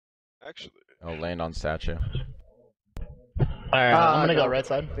Actually. Oh, land on statue. Alright, I'm gonna go right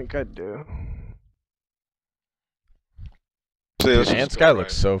side. I think I do. Dude, Ant's guy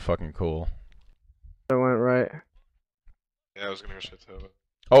looks so fucking cool. I went right. Yeah, I was gonna go shit too.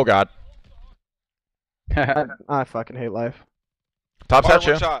 Oh god. I fucking hate life. Top One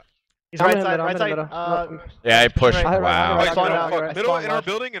statue. shot. He's I'm right in the side, middle, right I'm in the side. middle. Yeah, he pushed. Right. Wow. Right, Right, spawn middle, out, fuck, right, middle spawn in our left.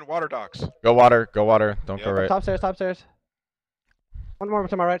 building and water docks. Go water. Go water. Don't go Yep. right. Top stairs, top stairs. One more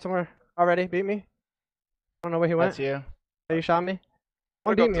to my right somewhere. Already beat me. I don't know where he went. That's you. Oh, you shot me. One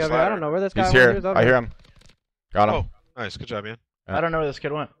Wanna go beat up me this over here. I ladder? don't know where this guy He's went. He here. was over I hear here. him. Got him. Oh, nice. Good job, man. Yeah. I don't know where this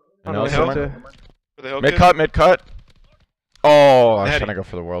kid went. I don't know And where else he went someone? to. For the hill Mid kid? cut. Mid cut. Oh, I was Heady. trying to go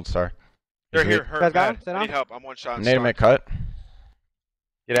for the world star. They're He's here. weak. Hurt Guys got him? bad. Sit I need down. help. I'm one shot. Native mid cut.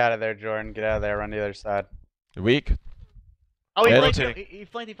 Get out of there, Jordan. Get out of there. Run to the other side. Weak. Oh, he Mid. flanked. Rotating. He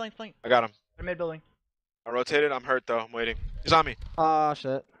flanked. He flanked. Flanked. I got him. They're mid building. I rotated. I'm hurt though. I'm waiting. He's on me. Oh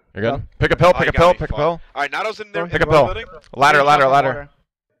shit. You're good. Go. Pick a pill. Oh, Pick you a got pill. me. Pick a Fuck. pill. Alright, Nato's in there. Pick in a the pill. building. Ladder. Mid Ladder. top Ladder. water.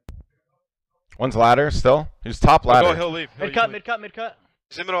 One's ladder still. He's top Go ladder. hill leave. Hill, Mid cut. you Mid cut. Mid cut.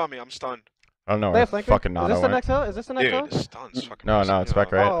 He's in the middle on me. I'm stunned. I don't know They where have flanker? fucking Is Nano this the went. next hill? Is this the next hill? Dude, this stun's fucking No, messing no, it's me back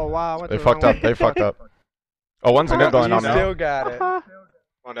up. right. Oh wow. I went They the fucked wrong up. way. They fucked up. Oh, one's a mid building You on now. still got it.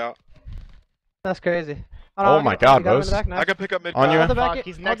 Find out. That's crazy. Oh my God, Bros. Bros. I can pick up mid On cut. you? Out the back, Fuck,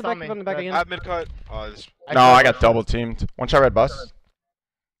 he's out next the back, on me. on the back Good. again. I have mid cut. Oh, this. No, I got double teamed. One shot red bus.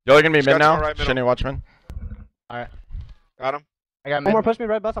 Y'all gonna be Just mid got to now? my right middle. Shinny Watchman. Got him. I got One mid. more push me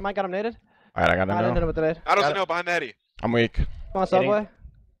right bus. I might got him naded. Alright, I got I didn't hit him him with the nade. Nato's Got in hill behind the heady. I'm weak. Come on, subway.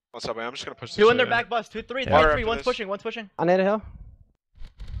 What's up, man? I'm just gonna push this Two in shit their back bus. 2, 3. Yeah. 3, After 3. One's this. pushing. One's pushing. I naded hill.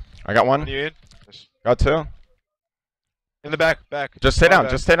 I got one. You in? Nice. Got two. In the back. Just stay Far down.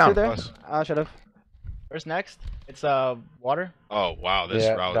 back. Just stay down. Two there. Bus. I should have. Where's next? It's water. Oh wow, this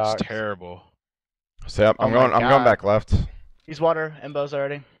Yeah, route docks. is terrible. Stay up. Oh I'm my going. I'm going God. back left. He's water. Embos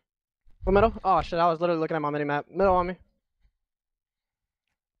already. What middle? Oh shit! I was literally looking at my mini map. Middle on me.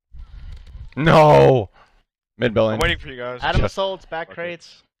 No. Mid I'm building. waiting for you guys. Adam Just- assaults. Back Okay.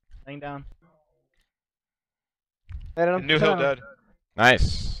 crates. Laying down. Naded him. New Sit hill down. dead.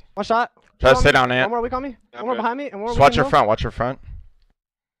 Nice. One shot. Try One to on stay me. down, One Ant. more weak on me. Yeah, One more good. behind me. And one more Just weak watch in your hill. front. Watch your front.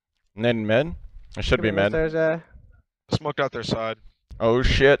 Mid and mid. It should be Could mid. Stairs, yeah. Smoked out their side. Oh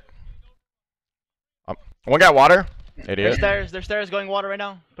shit. One got water. There's Idiot. stairs. There's stairs going water right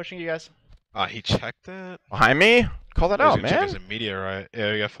now. Pushing you guys. He checked it. Behind me. Call that He's out, gonna check his man. immediate right.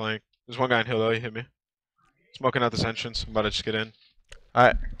 Yeah, we got flank. There's one guy in hill though. He hit me. Smoking out this entrance. I'm about to just get in.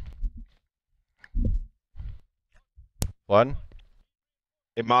 Alright. Blood.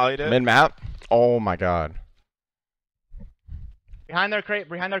 It mollied it. Mid map. Oh my god. Behind their crate.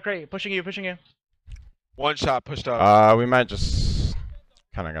 Behind their crate. Pushing you. Pushing you. One shot pushed up. We might just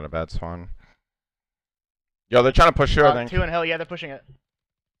kind of got a bad spawn. Yo, they're trying to push you, I think. 2 in hill. Yeah, they're pushing it.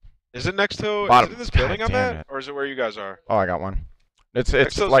 Is it next to? Bottom. Is it this God building I'm damn at, it. or is it where you guys are? Oh, I got one. It's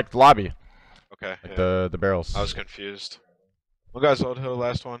Next to those- like lobby, Okay. like yeah. the barrels. I was confused. One guy's old hill.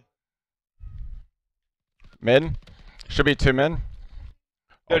 Last one. Mid. Should be two mid. Yo,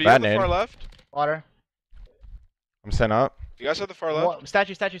 Oh, do you have bad the far nade. left? Water. I'm setting up. You guys have the far left?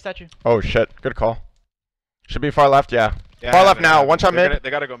 Statue. Statue. Statue. Oh shit. Good call. Should be far left. Yeah. Yeah, Far I left have it, I now, have it. one shot They're mid. gonna- They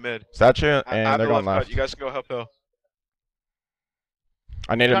gotta go mid. Statue, I have and they're the going left cut. left. You guys can go help hill.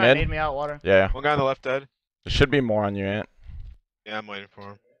 I need a Trying to nade mid. me out. Water. Yeah. One guy on the left dead. There should be more on you, Ant. Yeah, I'm waiting for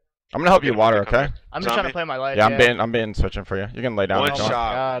him. I'm gonna help Get you him water, when they come okay? back. I'm just trying Zombie. to play my life. Yeah, I'm being switching for you. You can lay down. One if you want.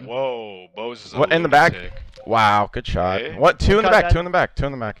 shot. God. Whoa, Bose is a What in the back? lunatic. Wow, good shot. Okay. What? Two in the Cut back. that. Two in the back. Two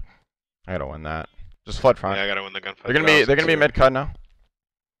in the back. I gotta win that. Just flood front. Yeah, I gotta win the gunfight. They're gonna be mid cut now.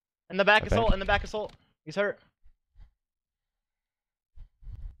 In the back I assault. think. In the back assault. He's hurt.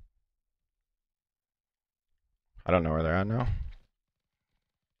 I don't know where they're at now.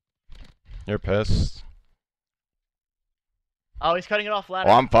 You're pissed. Oh, he's cutting it off ladder.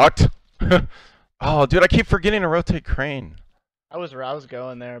 Oh, I'm fucked. Oh, dude, I keep forgetting to rotate crane. I was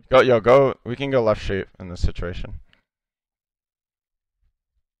going there. Go. We can go left shape in this situation.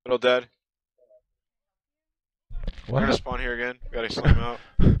 Middle dead. We're gonna What? spawn here again. We gotta slam out.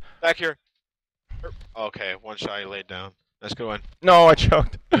 Back here. Okay, one shot he laid down. That's a good one. No, I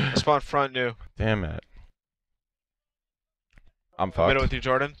choked. Spawn front new. Damn it. I'm Middle fucked. with you,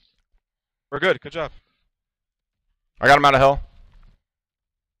 Jordan. We're good. Good job. I got him out of hill.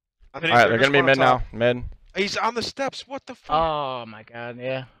 I'm All hitting right, they're gonna be spawn mid on top. now. Mid. He's on the steps. What the fuck? Oh my god.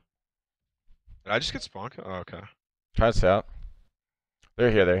 Yeah. Did I just get spawn? Oh, okay. Try to stay out. They're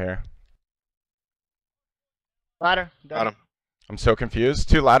here. They're here. Ladder. Got him. I'm so confused.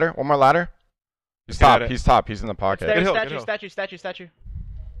 Two ladder. One more ladder. He's Got top. it. He's top. He's in the pocket. Stairs, hill, good statue, hill. statue, statue, statue.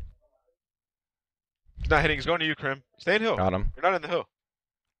 He's not hitting. He's going to you, Crim. Stay in hill. Got him. You're not in the hill.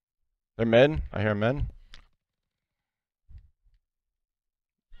 They're mid. I hear mid.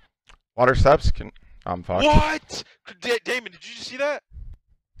 Water steps. I'm fucked. What? Damon, did you see that?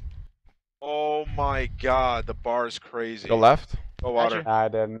 Oh my god, the bar is crazy. Go left. Go water. Statue. Nah, I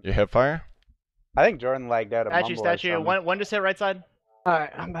didn't. You hip fire. I think Jordan lagged out a Statue, mumble or statue. something. One just hit right side.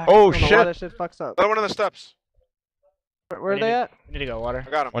 Alright, I'm back. Oh, I don't know why shit. that shit fucks up. Another one on the steps. Where are they at? We need to go water. I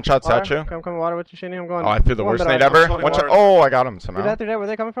got him. One shot Water? statue. Come water with you, Shinny. I'm going. Oh, I threw the One worst bit nade out. ever. Totally One shot. water. Oh, I got him Is somehow. that there? Where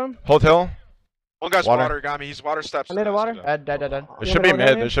they coming from? Hold hill. One guy's Water. water. Got me. He's water steps. I need a water. Dead. It You should have be it on mid.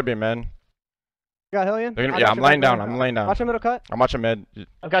 Hillian? There should be mid. You got Hillian? They're gonna- I yeah, got I'm your laying back down. there. I'm laying down. Watch your middle cut. I'm watching mid.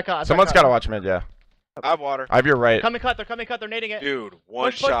 I've got cut. Someone's gotta watch mid. Yeah. I have water. I have your right. Coming cut. They're coming cut. They're nading it. Dude,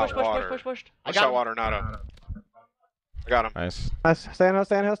 one Push, shot push, water. push. I One got shot him. water, Nada. I got him. Nice. Nice. Stay on hill,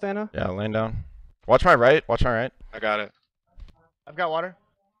 stay on hill, stay on hill. Yeah, laying down. Watch my right. Watch my right. I got it. I've got water.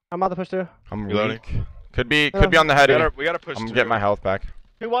 I'm about to push through. I'm Reloading. weak. Could be on the heady. We gotta push I'm through. getting my health back.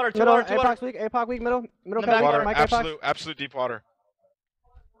 Two water. Middle, Two water. APOC weak, APOC weak, middle In the cut back. weak, Water, Mike APOC. absolute deep water.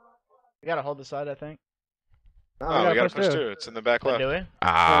 We gotta hold the side, I think. Oh, we gotta push through. It's in the back What left. do we?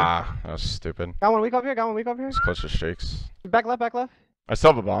 Ah, that was stupid. Got one weak up here, got one weak up here. It's close to streaks. Back left, back left. I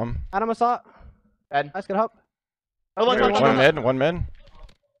still have a bomb. Adam assault. Dead. Nice, good help. Oh, one Here, touch. One mid. One mid. Did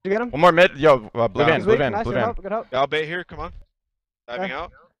you get him? One more mid. Yo, blue No. van. He's Blue weak. van. Nice, Blue good van. help, good help. Yeah, I'll bait here. Come on. Diving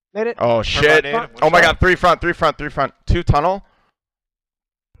out. Made it. Oh shit. Nade him. One Oh my shot. god. Three front. Two tunnel.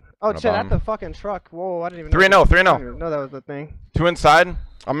 Oh Got a shit, at bomb. the fucking truck. Whoa, I didn't even 3-0. know. I 3-0. didn't even know that was the thing. Two inside.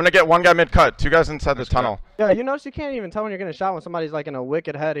 I'm gonna get one guy mid cut. Two guys inside the Nice tunnel. Yeah, you notice you can't even tell when you're getting shot when somebody's like in a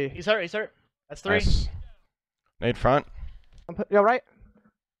wicked heady. He's hurt. He's hurt. That's three. Nice. Nade front. Yo, right.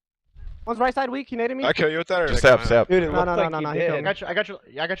 One's right side weak. He naded me. I kill you with that or Just they stay up. come Stay out? up. Dude, it No, looked no, like no, he no, he did. killed I me. got you. I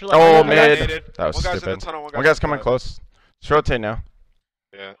got you. Oh, I got mid. naded. That was One guy's in stupid. the tunnel. One guy's coming left. close. Just rotate now.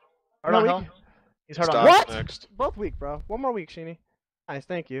 Yeah. Hurt No, on we- hill. He's hurt on Stop hill. What? next. Both weak, bro. One more week, Sheeny. Nice,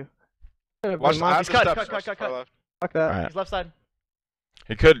 thank you. Watch the He's cut, steps. cut. Watch the far left. Fuck that. Alright. He's left side.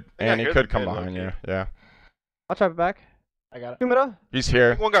 He could, I and he hear could the come mid, behind you. low-key. Yeah. I'll try it back. I got it. Two middle. He's I here.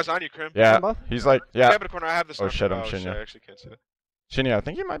 think one guy's on you, Crim. Yeah. both? He's like, Yeah. yeah. In the corner. I have this. Oh, shit, I'm shit. shooting you. I actually can't see that. Shinya, I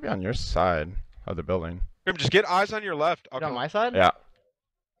think he might be on your side of the building. Crim, just get eyes on your left. I'll He's on come. my side? Yeah.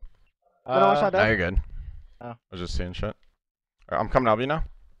 Middle one shot Now dead. you're good. Oh. I was just seeing shit. I'm coming up you now.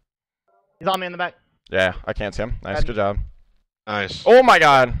 He's on me in the back. Yeah, I can't see him. Nice, Dead. good job. Nice. Oh my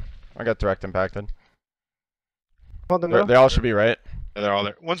god. I got direct impacted. Hold the middle. They all should be right. Yeah, they're all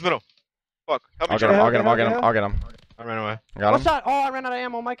there. One's middle. Fuck. Help me, I'll get Jordan. him. I'll get him. I'll Okay, get him. okay. I'll get him. I ran away. I got One him. shot. Oh, I ran out of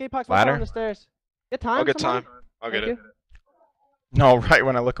ammo. Mike Apox Ladder? on the stairs. Get time. I'll get somebody? time. I'll get Thank it. you. No, right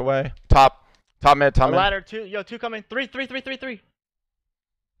when I look away. Top mid, A top mid. ladder. Two. Yo, two coming. Three.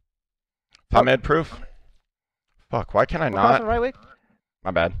 Top mid proof. Fuck, why can I One crossing not? right weak.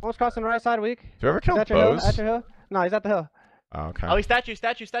 My bad. One's crossing right side weak. Do you ever kill At your hill. bows? At your hill. No, he's at the hill. Oh, okay. Oh, he's statue.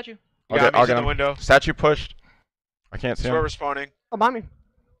 You I'll got me. I'll He's get in the him. window. Statue pushed. I can't see That's where him. we're spawning. Oh, behind me.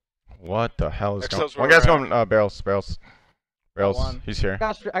 What the hell is going Excel's on? One where guy's we're going barrels. one. He's here.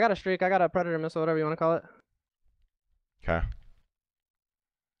 I got a streak. I got a predator missile, whatever you want to call it. Okay.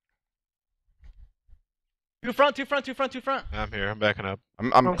 Two front. I'm here. I'm backing up.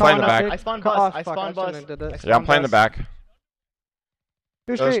 I'm I'm playing the calling back. out I spawned Oh, bus. fuck, I spawned I bus. shouldn't have did that. Yeah, I'm playing the back.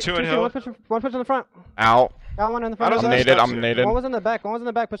 Two Those street. two Two in street. hill. One push in the front. Out. Got one in the How front. does I'm that naded. steps I'm here? naded. One was in the back. One was in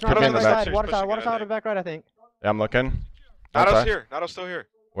the back. Pushing Could around be on in the the right back. side. Water Pushing tower. Water it, I tower to think. the back right, I think. Yeah, I'm looking. Nado's Outside. here. Nado's still here.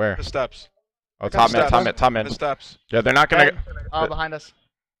 Where? The steps. Oh, top mid, steps. top mid, top The mid. steps. Yeah, they're not gonna. Dead. Oh, behind us.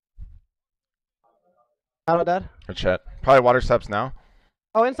 Out of dead. Good shit. Probably water steps now.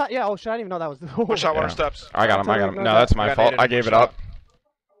 Oh, inside. Yeah. Oh shit. I didn't even know that was. One shot. Water Yeah. steps. I got him. I got him. No, No, that's I my got fault. naded. I gave One it up. shot.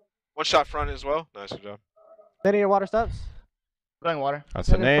 One shot front as well. Nice good job. Nading your water steps. Going water. That's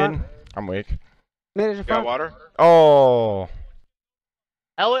a In the nade. front. I'm weak. Nading your You got front. water? Oh.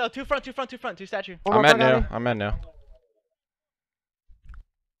 Oh, two front. Two statue. One I'm more at front, got new. me. I'm at new.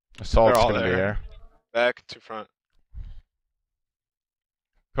 Assault's all gonna be there. here. Back to front.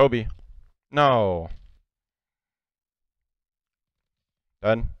 Kobe. No.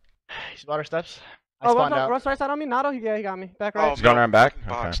 Done. He's water steps. I Oh, spawned out. Russ right side on me. Nato. Yeah, he got me. Back Oh, right. He's going around back? fucking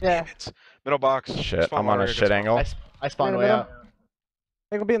box. Okay. Yeah. Damn it. Middle box. Shit, Spawn I'm on water, a good shit spawn. angle. I spawned In the way middle. out.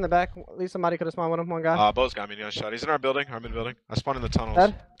 They could be in the back. At least somebody could have spawned with him. One guy. Bo's got me. Nice shot. He's in our building. Our mid building. I spawned in the tunnels.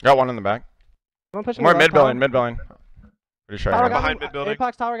 Dead. Got one in the back. One pushing More the mid left tower. building, mid building. Pretty sure I Tower got got behind me. mid building.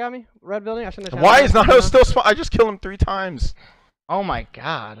 Apex tower got me. Red building. I shouldn't have him. shot Why him. is Nato still spawn? I just killed him 3 times. Oh my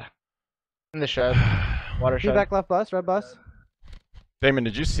god. In the shed. Water He shed. back left bus. Red bus. Damon,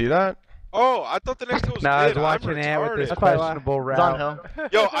 did you see that? Oh, I thought the next hill was Nah, I was mid. watching I'm it with this retarded. That's probably why. questionable He's on route. hill.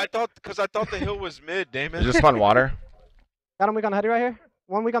 Yo, I thought the hill was mid, Damon. You just spawned water. Got him weak on the heady right here.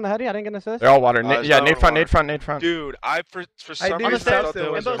 1 week on the heady. I didn't get an assist. They're all water. There's Yeah, no nade front, water. nade front, nade front. Dude, I for some do reason stairs thought too.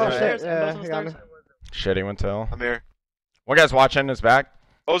 there was Embo's a Oh on red. stairs. shit! Embo's Yeah, on he got me. stairs. Shit, he went to. I'm here. One guy's watching his back.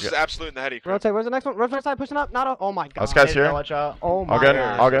 O's is absolute in the heady. Chris. Rotate. Where's the next one? Right side pushing up. Not a. Oh my god. This guy's Hey, here. watch out. Oh my All good.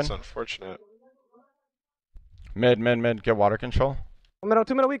 god. All good. It's unfortunate. Mid. Get water control. 1 middle,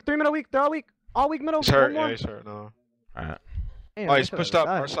 2 middle weak, 3 middle weak. They're all weak. All weak middle. He's hurt. One more. Yeah, he's hurt. No. Alright. Damn, Oh, I he's should've pushed up.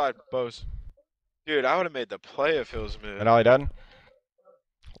 died. Our side, Bose. Dude, I would have made the play if it was mid. And Ollie dead.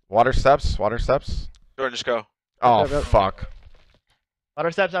 Water steps. Water steps. Jordan, just go. Oh Yep. fuck.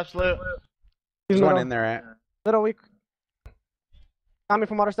 Water steps, absolute. He's There's one middle. in there, right? Little weak. Got me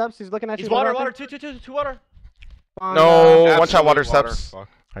from water steps. He's looking at He's you. water, Middle, I water. Two water. think. On, No. One shot Absolute water steps. Fuck.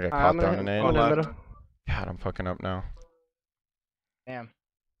 I got I'm caught gonna throwing hit a nade. one in the left. middle. God, I'm fucking up now. Damn.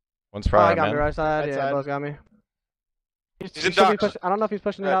 One's Oh, I probably got me mid. right side. Right Yeah, side. both got me. He's He in should be docks. I don't know if he's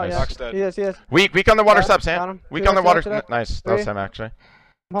pushing it Right, out nice. yet. Docks dead. He is. Weak on the water Yeah, steps, got Sam. him. Weak Two on the X, water. two X. Nice. That was Three. him actually.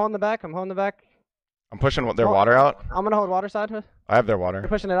 I'm holding the back. I'm holding the back. I'm pushing their Oh. water out. I'm gonna hold water side. You're I have their water.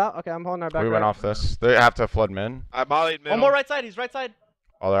 pushing it out. Okay, I'm holding our back. We went right. off this. They have to flood mid. I mollied middle. One more right side. He's right side.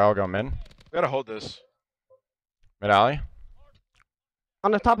 Oh, they're all going mid. We gotta hold this. Mid alley.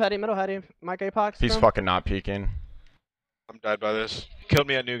 On the top heady, middle heady. Mike Apox. He's fucking not peeking. I'm died by this. He killed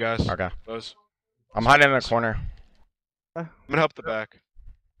me at new guys. Okay. Bose. I'm hiding in the corner. I'm gonna help the back.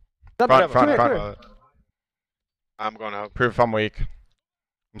 Front. Come here. I'm gonna help. Proof I'm weak. I'm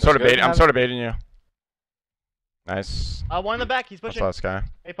That's sort of good. baiting. I'm sort of baiting you. Nice. One in the back. He's That's pushing. last guy.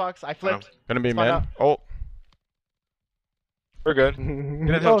 Apox. I flipped. Gonna be Spot mid. out. Oh, We're good. Oh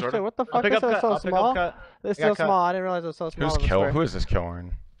hill, shit! Jordan. What the I'll fuck? pick This up is cut. so I'll pick small. up cut. It's I got so cut. small. I didn't realize it was so small. who's of a kill? square. Who is this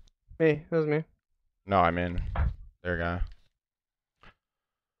killing? Me. It was me. No, I mean, their guy.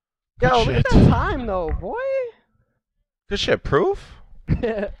 Yo, Good look at shit. that time though, boy. Good shit. Proof.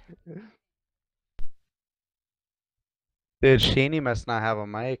 Dude, Sheeny must not have a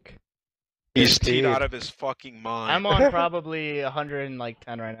mic. He's teed Dude. out of his fucking mind. I'm on probably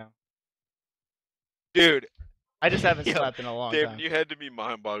 110 right now. Dude, I just haven't Yo, slept in a long David, time. you had to be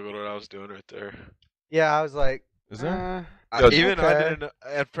mind boggled what I was doing right there. Yeah, I was like, Is there? Even I okay. didn't.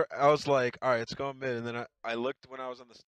 I was like, all right, it's going mid, and then I looked when I was on the